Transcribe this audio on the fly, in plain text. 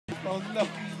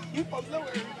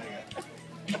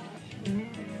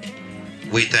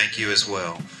We thank you as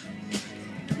well.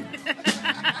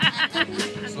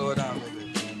 Slow it down a little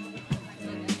bit.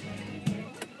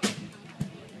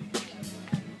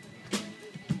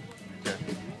 Okay.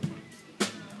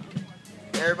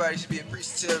 Everybody should be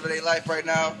appreciative of their life right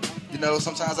now. You know,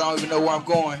 sometimes I don't even know where I'm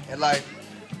going in life.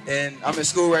 And I'm in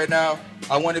school right now.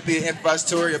 I want to be an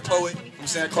improvisatorial poet. I'm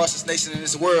saying across this nation and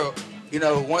this world. You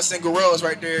know, one single rose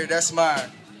right there, that's mine.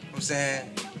 I'm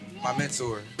saying, my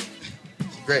mentor.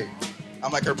 She's great.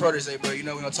 I'm like her protege, but you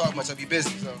know, we don't talk much, I be busy,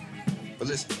 so. But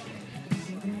listen,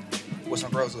 what's my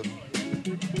bros with me?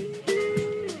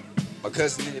 My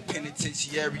cousin in the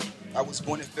penitentiary. I was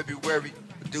born in February,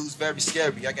 but dude's very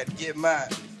scary. I gotta get mine.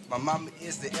 My mama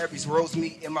is the Aries, rose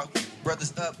me and my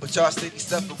brothers up, but y'all steady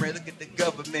suffering. Look at the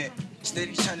government,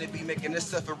 steady trying to be making us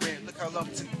suffering. Look how long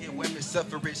it took to get women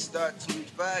suffrage. Start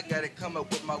 25, gotta come up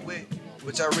with my wit,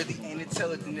 which I really ain't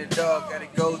intelligent at all. Gotta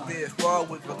go there, fall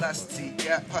with velocity.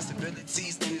 Got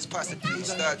possibilities in this possibility.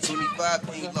 Start 25,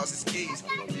 ain't lost his keys.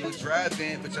 Still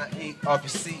driving, but I ain't off your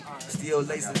seat. Still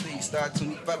lazily. Start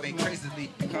 25, ain't crazily.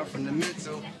 Come from the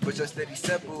mental, but just steady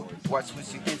simple. Watch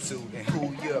what you into and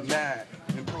who you're mad.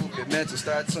 Improve your mental.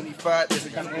 Start 25, there's a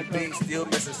human being still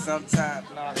missing sometime.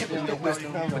 Give them the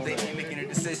wisdom, but they ain't making a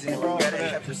decision. Gotta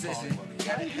have precision.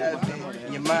 Gotta have it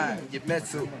in your mind, your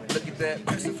mental. Look at that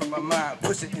person from my mind.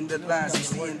 Push it in the lines, you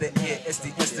see in the air. It's the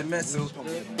instrumental.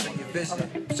 Look your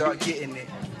vision, but y'all getting it.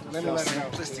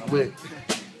 Simplistic with